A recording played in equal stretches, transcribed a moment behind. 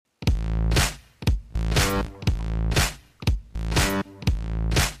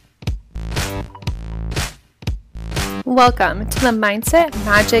Welcome to the Mindset,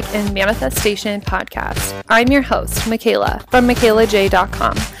 Magic, and Manifestation podcast. I'm your host, Michaela from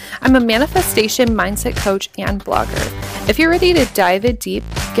MichaelaJ.com. I'm a manifestation mindset coach and blogger. If you're ready to dive in deep,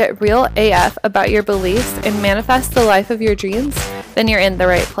 get real AF about your beliefs, and manifest the life of your dreams, then you're in the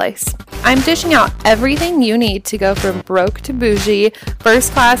right place. I'm dishing out everything you need to go from broke to bougie,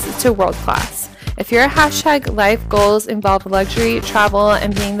 first class to world class. If your hashtag life goals involve luxury, travel,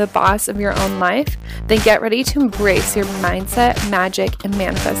 and being the boss of your own life, then get ready to embrace your mindset, magic, and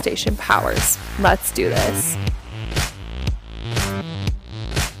manifestation powers. Let's do this.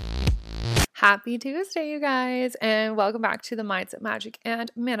 Happy Tuesday, you guys, and welcome back to the Mindset, Magic,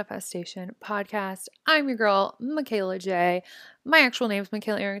 and Manifestation podcast. I'm your girl, Michaela J. My actual name is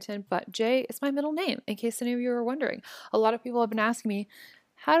Michaela Arrington, but J is my middle name, in case any of you are wondering. A lot of people have been asking me,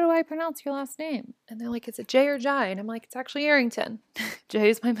 how do I pronounce your last name? And they're like, is it J or Jai? And I'm like, it's actually Arrington. J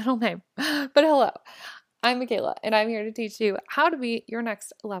is my middle name. But hello, I'm Michaela, and I'm here to teach you how to be your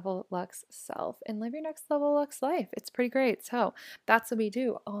next level luxe self and live your next level luxe life. It's pretty great. So that's what we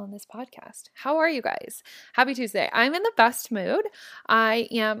do on this podcast. How are you guys? Happy Tuesday. I'm in the best mood. I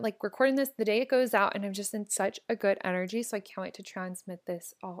am recording this the day it goes out, and I'm just in such a good energy. So I can't wait to transmit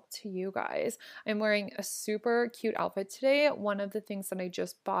this all to you guys. I'm wearing a super cute outfit today. One of the things that I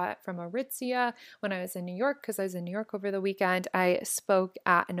just bought from Aritzia when I was in New York, because I was in New York over the weekend, I spoke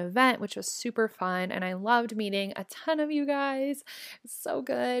at an event, which was super fun, and I loved meeting a ton of you guys. It's so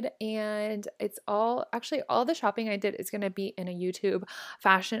good. And it's all the shopping I did is going to be in a YouTube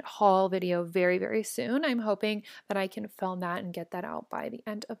fashion haul video very, very soon. I'm hoping that I can film that and get that out by the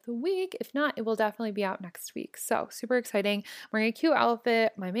end of the week. If not, it will definitely be out next week. So super exciting. I'm wearing a cute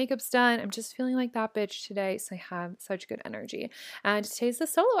outfit. My makeup's done. I'm just feeling like that bitch today. So I have such good energy. And today's the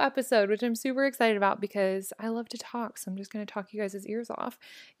solo episode, which I'm super excited about because I love to talk. So I'm just going to talk you guys' ears off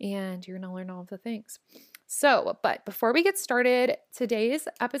and you're going to learn all of the things. So, but before we get started, today's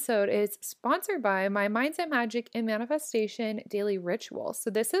episode is sponsored by my Mindset, Magic, and Manifestation Daily Ritual.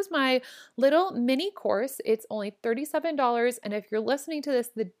 So this is my little mini course. It's only $37. And if you're listening to this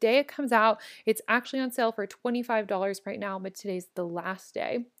the day it comes out, it's actually on sale for $25 right now, but today's the last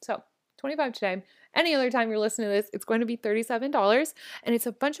day. So $25 today. Any other time you're listening to this, it's going to be $37. And it's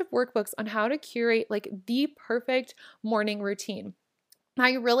a bunch of workbooks on how to curate the perfect morning routine.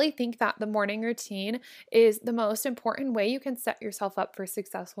 I really think that the morning routine is the most important way you can set yourself up for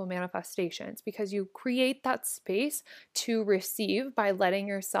successful manifestations, because you create that space to receive by letting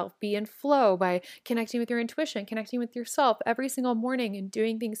yourself be in flow, by connecting with your intuition, connecting with yourself every single morning and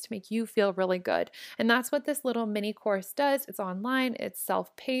doing things to make you feel really good. And that's what this little mini course does. It's online, it's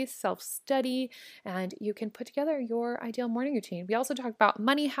self-paced, self-study, and you can put together your ideal morning routine. We also talk about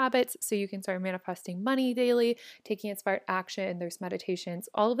money habits so you can start manifesting money daily, taking inspired action. There's meditation,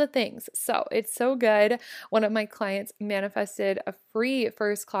 all of the things. So it's so good. One of my clients manifested a free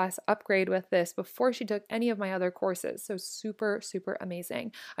first class upgrade with this before she took any of my other courses. So super, super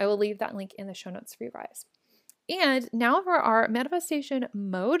amazing. I will leave that link in the show notes for you guys. And now for our manifestation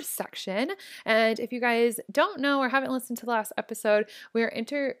mode section. And if you guys don't know or haven't listened to the last episode, we're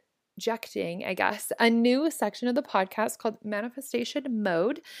interjecting, a new section of the podcast called Manifestation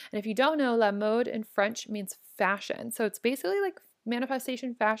Mode. And if you don't know, la mode in French means fashion. So it's basically like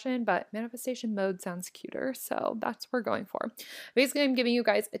manifestation fashion, but manifestation mode sounds cuter, so that's what we're going for. Basically, I'm giving you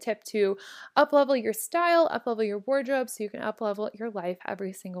guys a tip to up-level your style, up-level your wardrobe, so you can up-level your life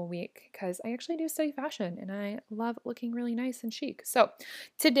every single week, because I actually do study fashion, and I love looking really nice and chic. So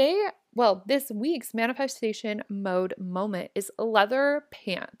this week's manifestation mode moment is leather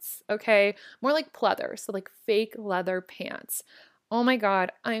pants, okay? More like pleather, so like fake leather pants. Oh my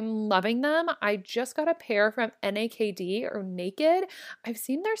God, I'm loving them. I just got a pair from NAKD or Naked. I've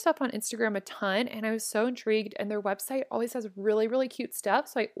seen their stuff on Instagram a ton and I was so intrigued, and their website always has really, really cute stuff.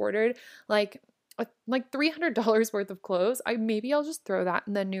 So I ordered like $300 worth of clothes. Maybe I'll just throw that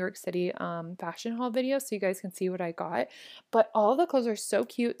in the New York City fashion haul video so you guys can see what I got. But all the clothes are so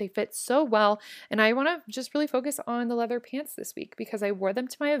cute. They fit so well. And I want to just really focus on the leather pants this week because I wore them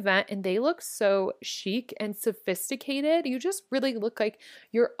to my event and they look so chic and sophisticated. You just really look like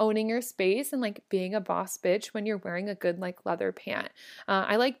you're owning your space and like being a boss bitch when you're wearing a good leather pant.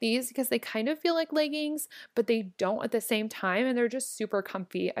 I like these because they kind of feel like leggings, but they don't at the same time. And they're just super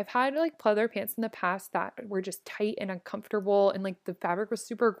comfy. I've had pleather pants in the past that were just tight and uncomfortable, and the fabric was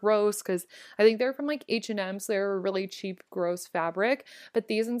super gross because I think they're from H&M, so they're a really cheap, gross fabric. But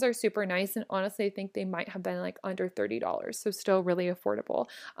these ones are super nice, and honestly, I think they might have been under $30, so still really affordable.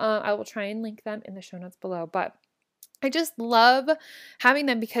 I will try and link them in the show notes below, but I just love having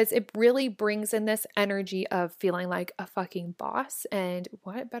them because it really brings in this energy of feeling like a fucking boss. And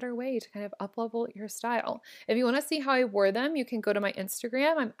what better way to kind of up-level your style? If you want to see how I wore them, you can go to my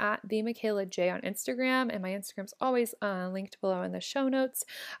Instagram. I'm at the Michaela J on Instagram, and my Instagram's always linked below in the show notes.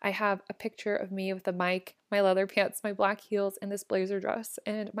 I have a picture of me with the mic, my leather pants, my black heels, and this blazer dress,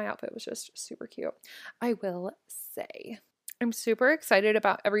 and my outfit was just super cute, I will say. I'm super excited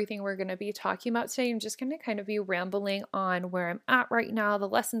about everything we're going to be talking about today. I'm just going to kind of be rambling on where I'm at right now, the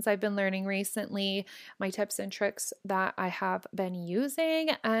lessons I've been learning recently, my tips and tricks that I have been using.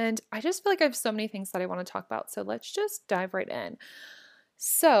 And I just feel like I have so many things that I want to talk about. So let's just dive right in.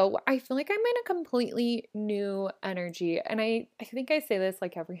 So I feel like I'm in a completely new energy. And I think I say this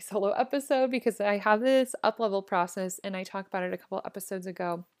like every solo episode because I have this up-level process and I talked about it a couple episodes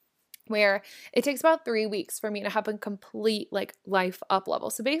ago, where it takes about 3 weeks for me to have a complete like life up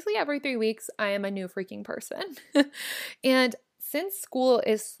level. So basically every 3 weeks I am a new freaking person. And since school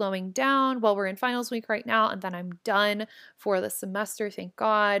is slowing down, well, we're in finals week right now, and then I'm done for the semester, thank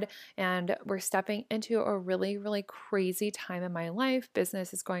God. And we're stepping into a really, really crazy time in my life.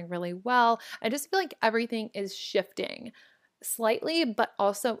 Business is going really well. I just feel like everything is shifting slightly, but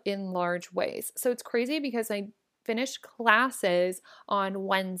also in large ways. So it's crazy because I finished classes on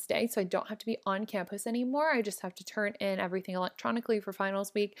Wednesday, so I don't have to be on campus anymore. I just have to turn in everything electronically for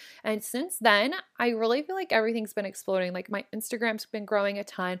finals week. And since then, I really feel like everything's been exploding. Like my Instagram's been growing a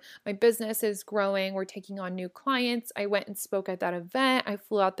ton. My business is growing. We're taking on new clients. I went and spoke at that event. I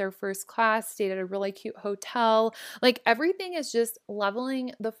flew out there first class, stayed at a really cute hotel. Like everything is just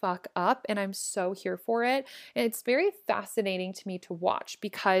leveling the fuck up, and I'm so here for it. And it's very fascinating to me to watch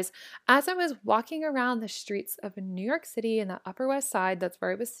because as I was walking around the streets of New York City in the Upper West Side, that's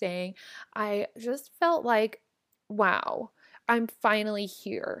where I was staying, I just felt like, wow, I'm finally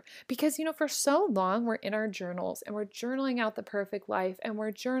here. Because, for so long we're in our journals and we're journaling out the perfect life and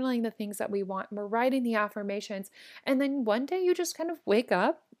we're journaling the things that we want and we're writing the affirmations. And then one day you just kind of wake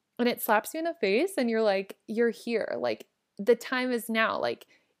up and it slaps you in the face and you're like, you're here. Like the time is now. Like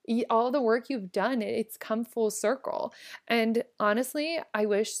all the work you've done, it's come full circle. And honestly, I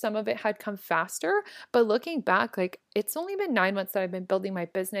wish some of it had come faster. But looking back, like it's only been 9 months that I've been building my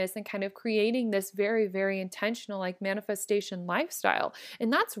business and kind of creating this very, very intentional like manifestation lifestyle.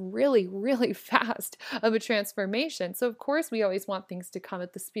 And that's really, really fast of a transformation. So of course, we always want things to come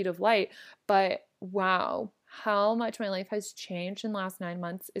at the speed of light. But wow, how much my life has changed in the last 9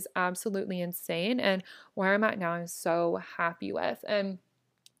 months is absolutely insane. And where I'm at now, I'm so happy with. And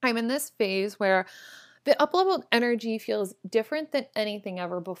I'm in this phase where the up-leveled energy feels different than anything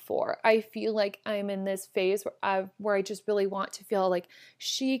ever before. I feel like I'm in this phase where I just really want to feel like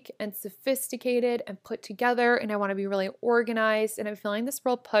chic and sophisticated and put together, and I want to be really organized. And I'm feeling this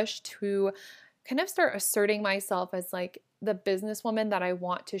real push to kind of start asserting myself as like the businesswoman that I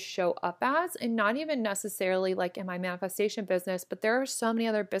want to show up as, and not even necessarily like in my manifestation business, but there are so many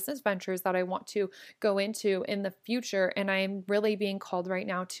other business ventures that I want to go into in the future. And I am really being called right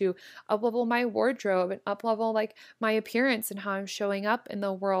now to up-level my wardrobe and up-level like my appearance and how I'm showing up in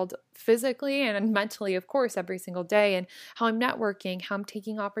the world physically and mentally, of course, every single day, and how I'm networking, how I'm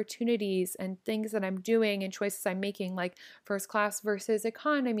taking opportunities and things that I'm doing and choices I'm making, like first class versus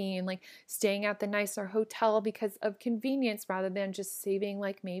economy, and like staying at the nicer hotel because of convenience rather than just saving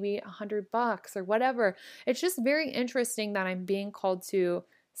like maybe $100 or whatever. It's just very interesting that I'm being called to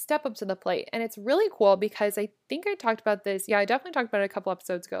step up to the plate. And it's really cool because I think I talked about this. Yeah, I definitely talked about it a couple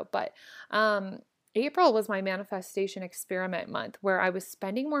episodes ago, but April was my manifestation experiment month where I was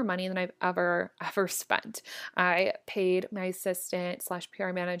spending more money than I've ever spent. I paid my assistant /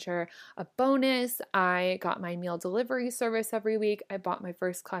 PR manager a bonus. I got my meal delivery service every week. I bought my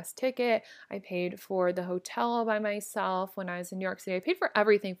first class ticket. I paid for the hotel by myself when I was in New York City. I paid for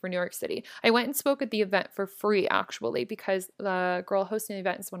everything for New York City. I went and spoke at the event for free actually because the girl hosting the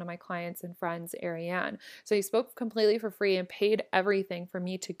event is one of my clients and friends, Ariane. So he spoke completely for free and paid everything for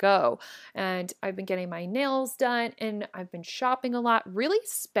me to go. And I've been getting my nails done and I've been shopping a lot, really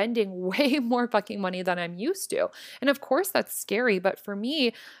spending way more fucking money than I'm used to. And of course that's scary, but for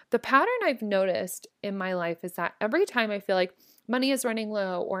me, the pattern I've noticed in my life is that every time I feel like money is running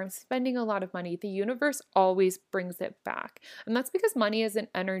low or I'm spending a lot of money, the universe always brings it back. And that's because money is an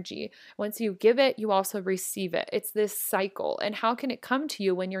energy. Once you give it, you also receive it. It's this cycle. And how can it come to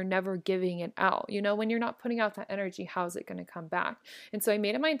you when you're never giving it out? When you're not putting out that energy, how's it going to come back? And so I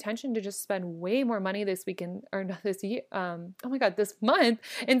made it my intention to just spend way more money this weekend, or not this year, this month,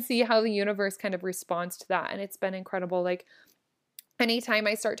 and see how the universe kind of responds to that. And it's been incredible. Like, anytime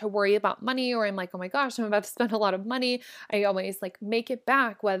I start to worry about money or I'm like, oh my gosh, I'm about to spend a lot of money, I always like make it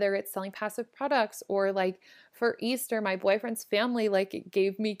back, whether it's selling passive products or like for Easter, my boyfriend's family like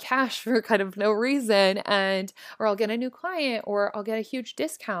gave me cash for kind of no reason, and or I'll get a new client or I'll get a huge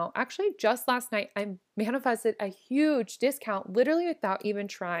discount. Actually, just last night I manifested a huge discount literally without even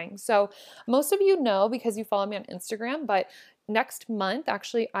trying. So most of you know because you follow me on Instagram, but next month,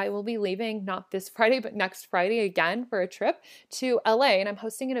 actually, I will be leaving not this Friday, but next Friday again for a trip to LA, and I'm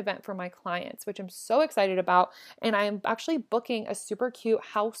hosting an event for my clients, which I'm so excited about. And I am actually booking a super cute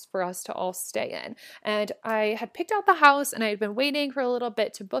house for us to all stay in. And I had picked out the house and I had been waiting for a little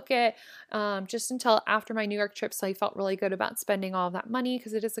bit to book it, just until after my New York trip. So I felt really good about spending all of that money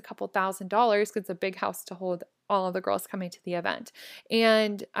because it is a couple $1,000s because it's a big house to hold all of the girls coming to the event.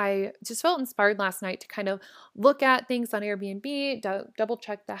 And I just felt inspired last night to kind of look at things on Airbnb, double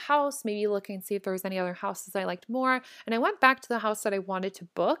check the house, maybe look and see if there was any other houses I liked more. And I went back to the house that I wanted to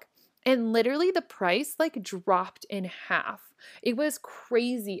book, and literally the price like dropped in half. It was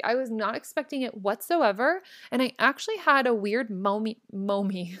crazy. I was not expecting it whatsoever. And I actually had a weird I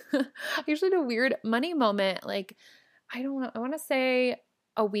actually had a weird money moment. Like, I don't know, I want to say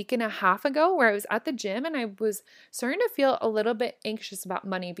a week and a half ago where I was at the gym and I was starting to feel a little bit anxious about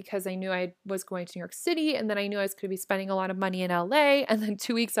money because I knew I was going to New York City, and then I knew I was going to be spending a lot of money in LA. And then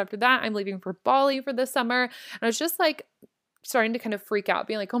 2 weeks after that, I'm leaving for Bali for the summer. And I was just like starting to kind of freak out,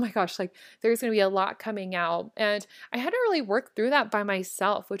 being like, oh my gosh, like there's going to be a lot coming out. And I had to really work through that by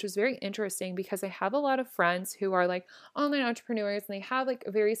myself, which was very interesting because I have a lot of friends who are like online entrepreneurs and they have like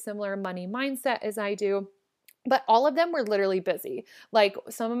a very similar money mindset as I do. But all of them were literally busy. Like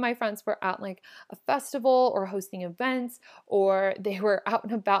some of my friends were at like a festival or hosting events, or they were out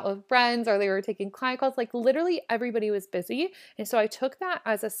and about with friends, or they were taking client calls. Like literally everybody was busy. And so I took that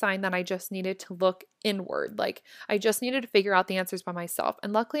as a sign that I just needed to look inward. Like I just needed to figure out the answers by myself.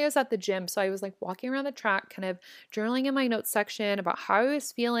 And luckily I was at the gym. So I was like walking around the track, kind of journaling in my notes section about how I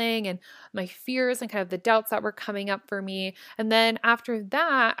was feeling and my fears and kind of the doubts that were coming up for me. And then after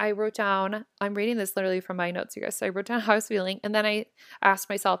that, I wrote down, I'm reading this literally from my notes, you guys. So I wrote down how I was feeling. And then I asked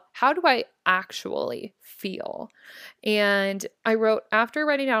myself, how do I actually feel? And I wrote, after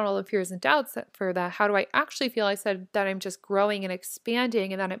writing down all the fears and doubts for that, how do I actually feel? I said that I'm just growing and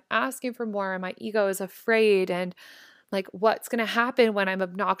expanding and that I'm asking for more and my ego is afraid and like what's going to happen when I'm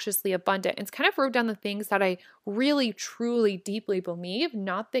obnoxiously abundant. It's kind of wrote down the things that I really, truly, deeply believe,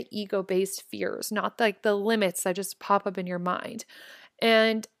 not the ego-based fears, not like the limits that just pop up in your mind.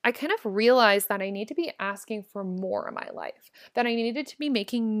 And I kind of realized that I need to be asking for more in my life, that I needed to be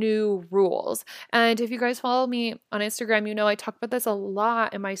making new rules. And if you guys follow me on Instagram, you know I talk about this a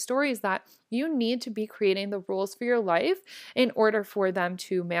lot in my stories, that you need to be creating the rules for your life in order for them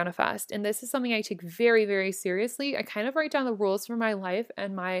to manifest. And this is something I take very, very seriously. I kind of write down the rules for my life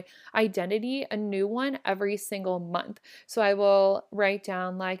and my identity, a new one every single month. So I will write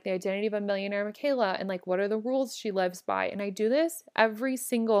down like the identity of a millionaire Michaela and like what are the rules she lives by. And I do this every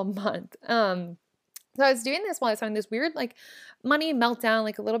single month. So I was doing this while I was having this weird like money meltdown,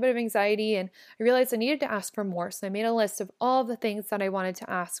 like a little bit of anxiety, and I realized I needed to ask for more. So I made a list of all the things that I wanted to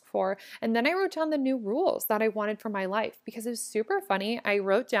ask for. And then I wrote down the new rules that I wanted for my life because it was super funny. I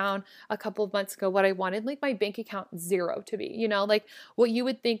wrote down a couple of months ago what I wanted like my bank account zero to be, like what you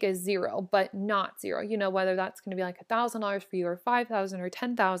would think is zero, but not zero, whether that's going to be like $1,000 for you or 5,000 or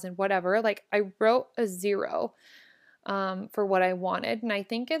 10,000, whatever. Like I wrote a zero for what I wanted. And I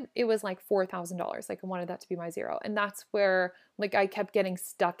think it was like $4,000. Like I wanted that to be my zero. And that's where like I kept getting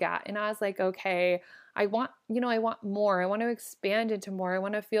stuck at. And I was like, okay, I want more. I want to expand into more. I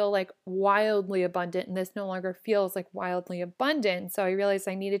want to feel like wildly abundant. And this no longer feels like wildly abundant. So I realized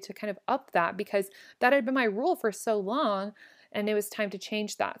I needed to kind of up that because that had been my rule for so long. And it was time to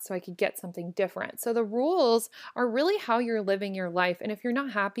change that so I could get something different. So the rules are really how you're living your life. And if you're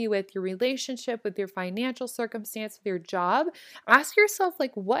not happy with your relationship, with your financial circumstance, with your job, ask yourself,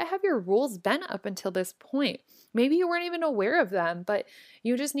 like, what have your rules been up until this point? Maybe you weren't even aware of them, but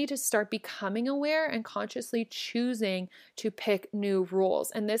you just need to start becoming aware and consciously choosing to pick new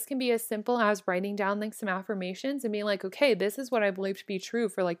rules. And this can be as simple as writing down like some affirmations and being like, okay, this is what I believe to be true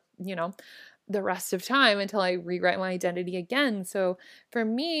for like, the rest of time until I rewrite my identity again. So for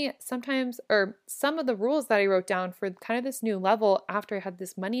me, sometimes, or some of the rules that I wrote down for kind of this new level after I had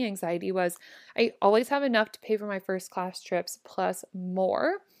this money anxiety was I always have enough to pay for my first class trips plus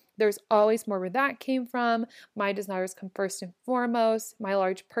more. There's always more where that came from. My desires come first and foremost. My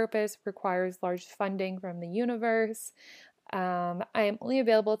large purpose requires large funding from the universe. I am only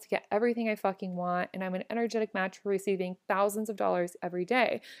available to get everything I fucking want, and I'm an energetic match for receiving thousands of dollars every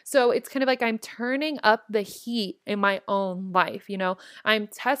day. So it's kind of like I'm turning up the heat in my own life. I'm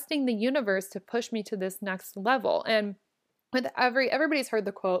testing the universe to push me to this next level. And with everybody's heard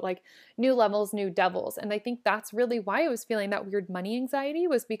the quote like new levels, new devils. And I think that's really why I was feeling that weird money anxiety,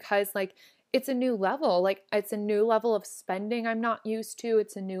 was because like it's a new level. Like it's a new level of spending I'm not used to.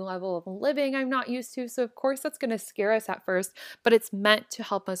 It's a new level of living I'm not used to. So of course that's going to scare us at first, but it's meant to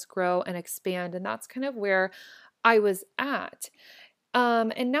help us grow and expand. And that's kind of where I was at.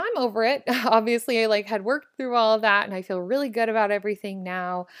 And now I'm over it. Obviously, I like had worked through all of that and I feel really good about everything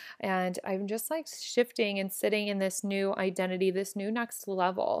now. And I'm just like shifting and sitting in this new identity, this new next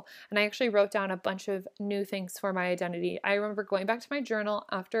level. And I actually wrote down a bunch of new things for my identity. I remember going back to my journal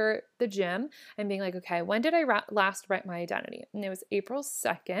after the gym and being like, okay, when did I last write my identity? And it was April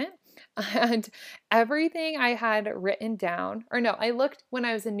 2nd. And everything I had written down, or no, I looked when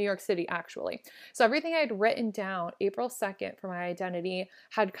I was in New York City actually. So everything I had written down April 2nd for my identity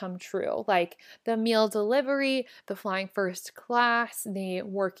had come true. Like the meal delivery, the flying first class, the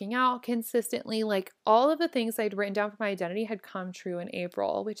working out consistently, like all of the things I'd written down for my identity had come true in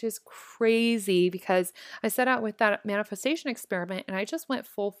April, which is crazy because I set out with that manifestation experiment and I just went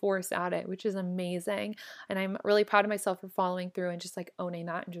full force at it, which is amazing. And I'm really proud of myself for following through and just like owning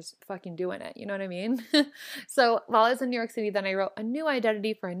that and just fucking doing it. You know what I mean? So while I was in New York City, then I wrote a new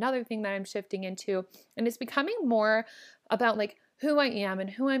identity for another thing that I'm shifting into. And it's becoming more about like who I am and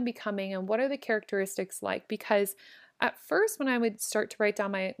who I'm becoming and what are the characteristics like. Because at first, when I would start to write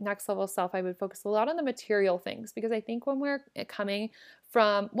down my next level self, I would focus a lot on the material things because I think when we're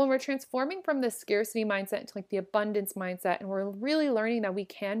transforming from the scarcity mindset to like the abundance mindset and we're really learning that we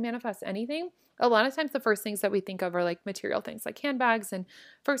can manifest anything, a lot of times the first things that we think of are like material things like handbags and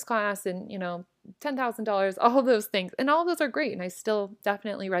first class and, $10,000, all of those things. And all of those are great. And I still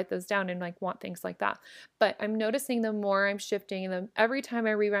definitely write those down and like want things like that. But I'm noticing the more I'm shifting and every time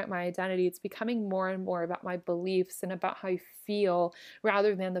I rewrite my identity, it's becoming more and more about my beliefs and about how I feel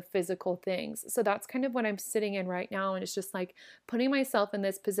rather than the physical things. So that's kind of what I'm sitting in right now. And it's just like putting myself in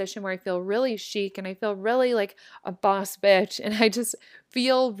this position where I feel really chic and I feel really like a boss bitch. And I just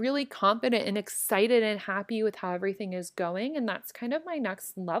feel really confident and excited and happy with how everything is going. And that's kind of my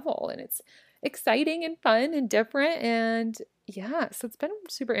next level. And it's exciting and fun and different. And yeah, so it's been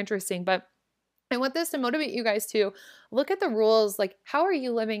super interesting. But I want this to motivate you guys to look at the rules. Like, how are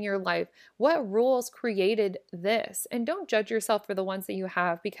you living your life? What rules created this? And don't judge yourself for the ones that you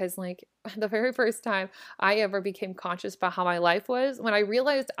have, because like the very first time I ever became conscious about how my life was, when I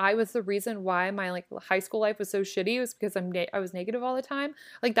realized I was the reason why my like high school life was so shitty, was because I was negative all the time.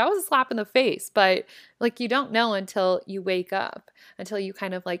 Like that was a slap in the face, but like you don't know until you wake up, until you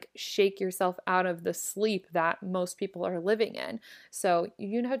kind of like shake yourself out of the sleep that most people are living in. So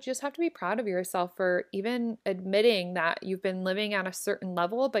just have to be proud of yourself for even admitting that you've been living at a certain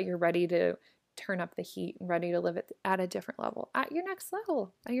level, but you're ready to turn up the heat and ready to live at a different level, at your next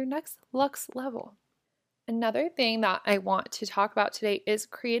level, at your next lux level. Another thing that I want to talk about today is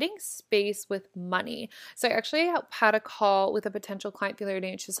creating space with money. So I actually had a call with a potential client the other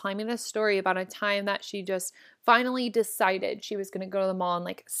day, and she was telling me this story about a time that she just finally decided she was going to go to the mall and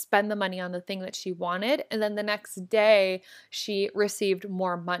like spend the money on the thing that she wanted. And then the next day she received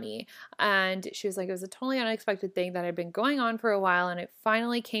more money. And she was like, it was a totally unexpected thing that had been going on for a while. And it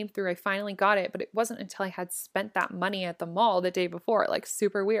finally came through. I finally got it, but it wasn't until I had spent that money at the mall the day before, like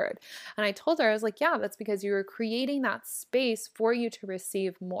super weird. And I told her, I was like, yeah, that's because you were creating that space for you to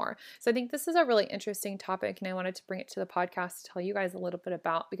receive more. So I think this is a really interesting topic. And I wanted to bring it to the podcast to tell you guys a little bit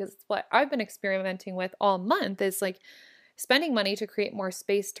about, because it's what I've been experimenting with all month, is like spending money to create more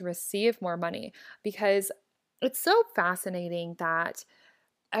space to receive more money. Because it's so fascinating that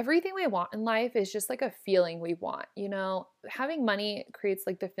everything we want in life is just like a feeling we want. Having money creates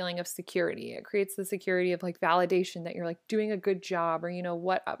like the feeling of security. It creates the security of like validation that you're like doing a good job, or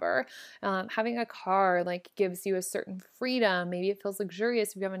whatever. Having a car like gives you a certain freedom. Maybe it feels luxurious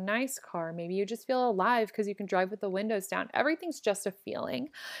if you have a nice car. Maybe you just feel alive because you can drive with the windows down. Everything's just a feeling.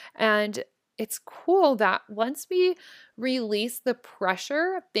 And it's cool that once we release the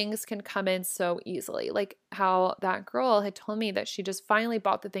pressure, things can come in so easily. Like how that girl had told me that she just finally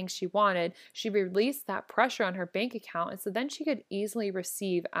bought the things she wanted. She released that pressure on her bank account. And so then she could easily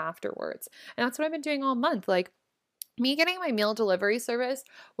receive afterwards. And that's what I've been doing all month. Like me getting my meal delivery service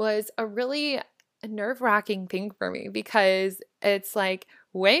was a really nerve-wracking thing for me, because it's like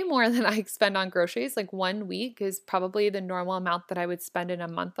way more than I spend on groceries. Like 1 week is probably the normal amount that I would spend in a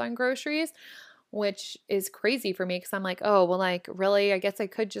month on groceries. which is crazy for me because I'm like, oh, well, like, really, I guess I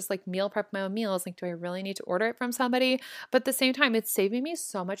could just like meal prep my own meals. Like, do I really need to order it from somebody? But at the same time, it's saving me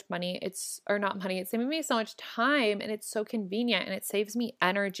so much money. Or not money, it's saving me so much time, and it's so convenient, and it saves me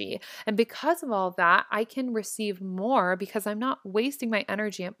energy. And because of all of that, I can receive more because I'm not wasting my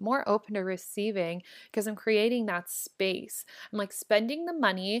energy. I'm more open to receiving because I'm creating that space. I'm like spending the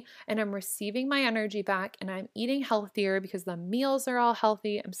money and I'm receiving my energy back, and I'm eating healthier because the meals are all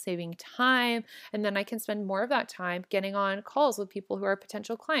healthy. I'm saving time, and then I can spend more of that time getting on calls with people who are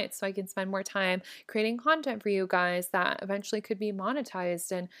potential clients. So I can spend more time creating content for you guys that eventually could be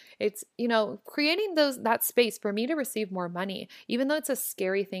monetized. And it's, creating that space for me to receive more money, even though it's a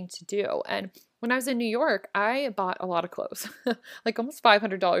scary thing to do. And when I was in New York, I bought a lot of clothes, like almost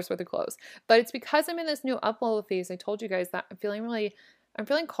 $500 worth of clothes. But it's because I'm in this new uplevel phase. I told you guys that I'm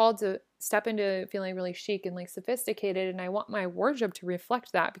feeling called to step into feeling really chic and like sophisticated. And I want my wardrobe to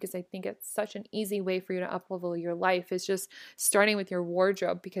reflect that because I think it's such an easy way for you to uplevel your life, is just starting with your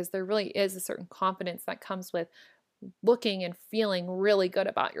wardrobe, because there really is a certain confidence that comes with looking and feeling really good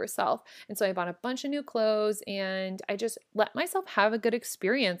about yourself. And so I bought a bunch of new clothes, and I just let myself have a good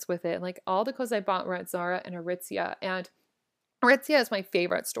experience with it. Like, all the clothes I bought were at Zara and Aritzia, and Aritzia is my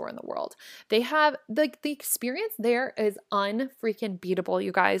favorite store in the world. They have the experience there is unfreaking beatable,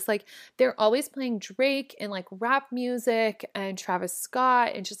 you guys. Like, they're always playing Drake and like rap music and Travis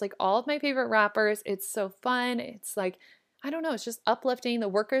Scott and just like all of my favorite rappers. It's so fun. It's like, I don't know, it's just uplifting. The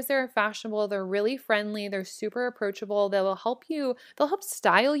workers there are fashionable. They're really friendly. They're super approachable. They'll help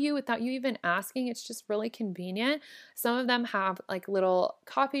style you without you even asking. It's just really convenient. Some of them have like little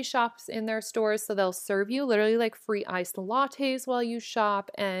coffee shops in their stores, so they'll serve you literally like free iced lattes while you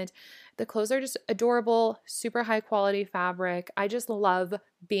shop. And the clothes are just adorable, super high quality fabric. I just love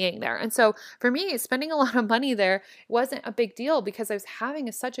being there. And so for me, spending a lot of money there wasn't a big deal because I was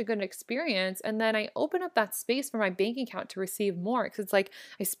having such a good experience. And then I open up that space for my bank account to receive more, because it's like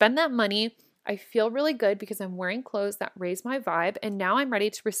I spend that money. I feel really good because I'm wearing clothes that raise my vibe. And now I'm ready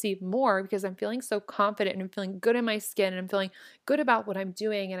to receive more because I'm feeling so confident, and I'm feeling good in my skin, and I'm feeling good about what I'm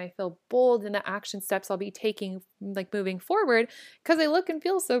doing. And I feel bold in the action steps I'll be taking, like moving forward, because I look and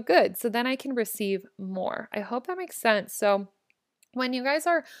feel so good. So then I can receive more. I hope that makes sense. So when you guys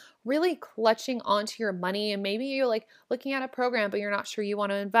are really clutching onto your money, and maybe you're like looking at a program but you're not sure you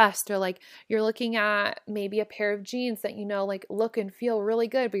want to invest, or like you're looking at maybe a pair of jeans that like look and feel really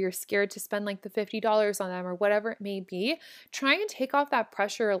good but you're scared to spend like the $50 on them, or whatever it may be, try and take off that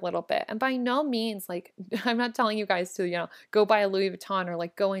pressure a little bit. And by no means, like, I'm not telling you guys to go buy a Louis Vuitton or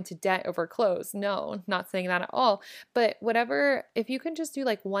like go into debt over clothes. No, not saying that at all. But whatever, if you can just do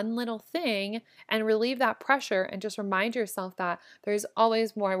like one little thing and relieve that pressure, and just remind yourself that there's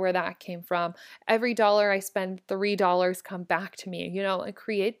always more where that came from. Every dollar I spend, $3 come back to me, and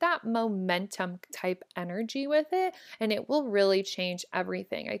create that momentum type energy with it, and it will really change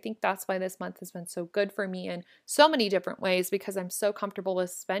everything. I think that's why this month has been so good for me in so many different ways, because I'm so comfortable with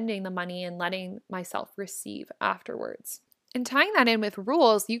spending the money and letting myself receive afterwards. And tying that in with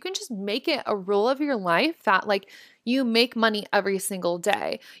rules, you can just make it a rule of your life that like you make money every single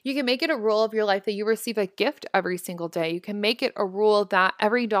day. You can make it a rule of your life that you receive a gift every single day. You can make it a rule that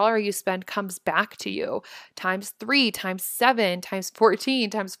every dollar you spend comes back to you times 3, times 7, times 14,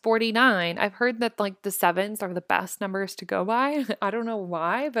 times 49. I've heard that like the sevens are the best numbers to go by. I don't know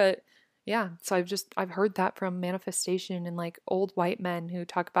why, but yeah, so I've heard that from manifestation and like old white men who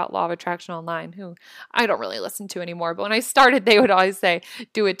talk about law of attraction online, who I don't really listen to anymore. But when I started, they would always say,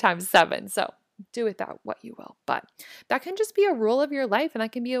 do it times 7. So do with that what you will. But that can just be a rule of your life, and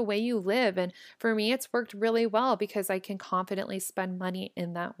that can be a way you live. And for me, it's worked really well because I can confidently spend money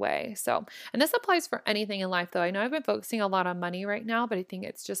in that way. So, and this applies for anything in life though. I know I've been focusing a lot on money right now, but I think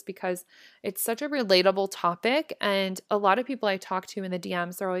it's just because it's such a relatable topic. And a lot of people I talk to in the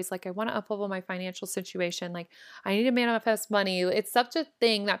DMs, they're always like, I want to uplevel my financial situation. Like, I need to manifest money. It's such a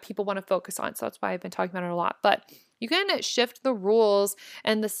thing that people want to focus on. So that's why I've been talking about it a lot. But you can shift the rules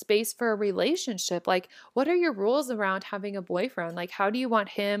and the space for a relationship. Like, what are your rules around having a boyfriend? Like, how do you want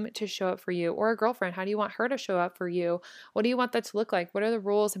him to show up for you? Or a girlfriend, how do you want her to show up for you? What do you want that to look like? What are the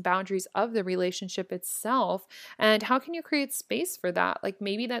rules and boundaries of the relationship itself? And how can you create space for that? Like,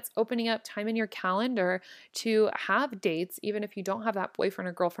 maybe that's opening up time in your calendar to have dates, even if you don't have that boyfriend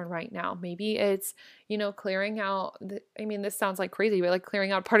or girlfriend right now. Maybe it's, clearing out, this sounds like crazy, but like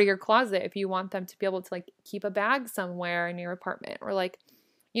clearing out part of your closet if you want them to be able to like keep a bag somewhere in your apartment, or like,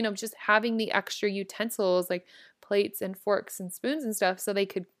 just having the extra utensils like plates and forks and spoons and stuff so they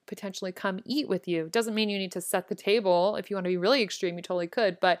could potentially come eat with you. Doesn't mean you need to set the table. If you want to be really extreme, you totally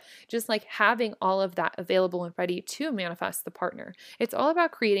could, but just like having all of that available and ready to manifest the partner. It's all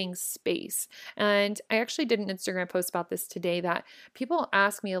about creating space. And I actually did an Instagram post about this today that people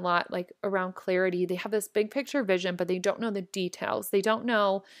ask me a lot, like around clarity. They have this big picture vision, but they don't know the details. They don't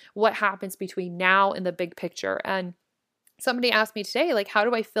know what happens between now and the big picture. And somebody asked me today, like, how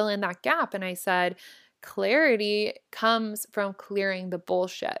do I fill in that gap? And I said, clarity comes from clearing the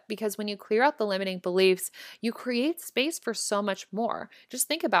bullshit, because when you clear out the limiting beliefs, you create space for so much more. Just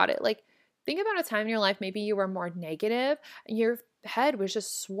think about it. Like, think about a time in your life, maybe you were more negative, your head was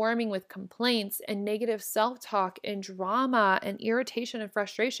just swarming with complaints and negative self-talk and drama and irritation and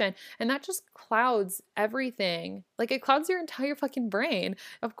frustration. And that just clouds everything. Like, it clouds your entire fucking brain.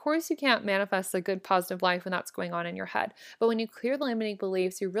 Of course, you can't manifest a good, positive life when that's going on in your head. But when you clear the limiting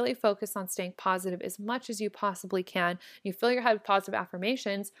beliefs, you really focus on staying positive as much as you possibly can. You fill your head with positive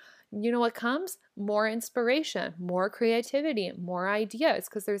affirmations. You know what comes? More inspiration, more creativity, more ideas,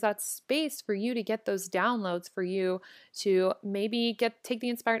 because there's that space for you to get those downloads, for you to maybe take the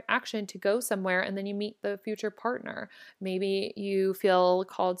inspired action to go somewhere, and then you meet the future partner. Maybe you feel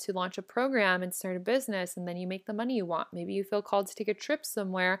called to launch a program and start a business, and then you make the money you want. Maybe you feel called to take a trip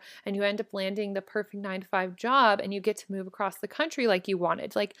somewhere and you end up landing the perfect 9-to-5 job and you get to move across the country like you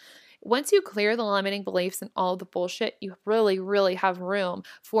wanted. Like, once you clear the limiting beliefs and all the bullshit, you really, really have room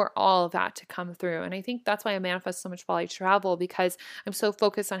for all of that to come through. And I think that's why I manifest so much while I travel, because I'm so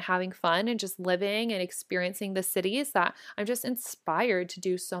focused on having fun and just living and experiencing the cities that I'm just inspired to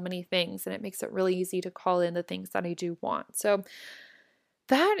do so many things. And it makes it really easy to call in the things that I do want. So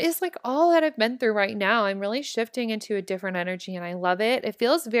that is like all that I've been through right now. I'm really shifting into a different energy and I love it. It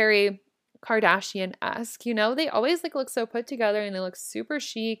feels very Kardashian-esque, you know, they always like look so put together and they look super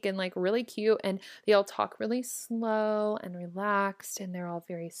chic and like really cute, and they all talk really slow and relaxed and they're all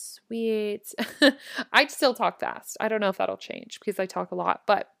very sweet. I still talk fast. I don't know if that'll change because I talk a lot,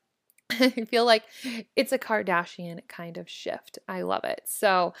 but I feel like it's a Kardashian kind of shift. I love it.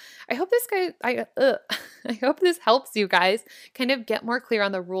 So I hope I hope this helps you guys kind of get more clear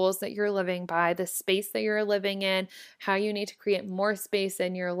on the rules that you're living by, the space that you're living in, how you need to create more space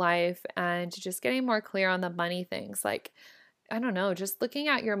in your life, and just getting more clear on the money things. Like, I don't know, just looking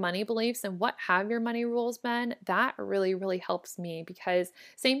at your money beliefs and what have your money rules been, that really, really helps me, because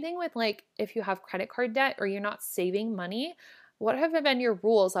same thing with like if you have credit card debt or you're not saving money, what have been your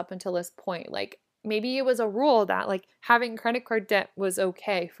rules up until this point? Like, maybe it was a rule that like having credit card debt was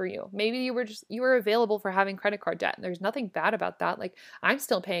okay for you. Maybe you were available for having credit card debt. And there's nothing bad about that. Like, I'm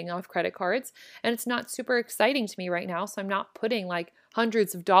still paying off credit cards and it's not super exciting to me right now. So I'm not putting like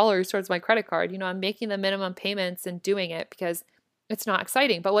hundreds of dollars towards my credit card. You know, I'm making the minimum payments and doing it because it's not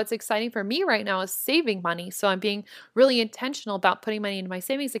exciting. But what's exciting for me right now is saving money. So I'm being really intentional about putting money into my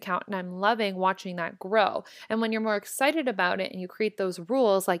savings account, and I'm loving watching that grow. And when you're more excited about it and you create those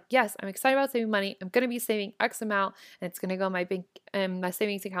rules, like, yes, I'm excited about saving money. I'm going to be saving X amount and it's going to go in my bank and my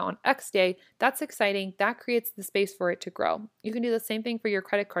savings account on X day. That's exciting. That creates the space for it to grow. You can do the same thing for your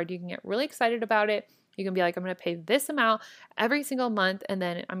credit card. You can get really excited about it. You can be like, I'm going to pay this amount every single month, and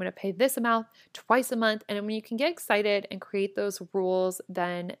then I'm going to pay this amount twice a month. And when you can get excited and create those rules,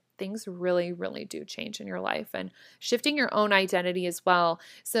 then things really, really do change in your life, and shifting your own identity as well.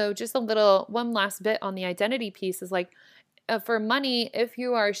 So just one last bit on the identity piece is like, for money, if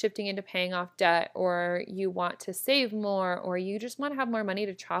you are shifting into paying off debt, or you want to save more, or you just want to have more money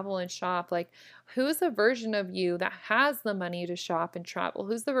to travel and shop, like, who's the version of you that has the money to shop and travel?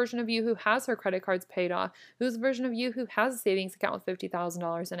 Who's the version of you who has her credit cards paid off? Who's the version of you who has a savings account with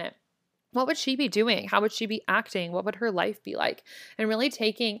 $50,000 in it? What would she be doing? How would she be acting? What would her life be like? And really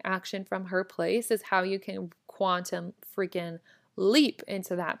taking action from her place is how you can quantum freaking leap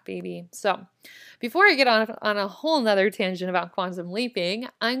into that, baby. So before I get on a whole nother tangent about quantum leaping,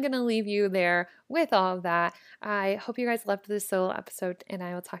 I'm going to leave you there with all of that. I hope you guys loved this solo episode, and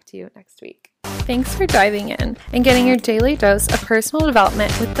I will talk to you next week. Thanks for diving in and getting your daily dose of personal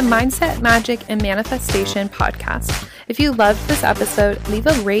development with the Mindset, Magic, and Manifestation podcast. If you loved this episode, leave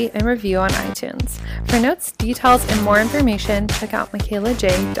a rate and review on iTunes. For notes, details, and more information, check out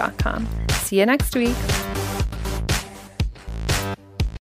MichaelaJ.com. See you next week.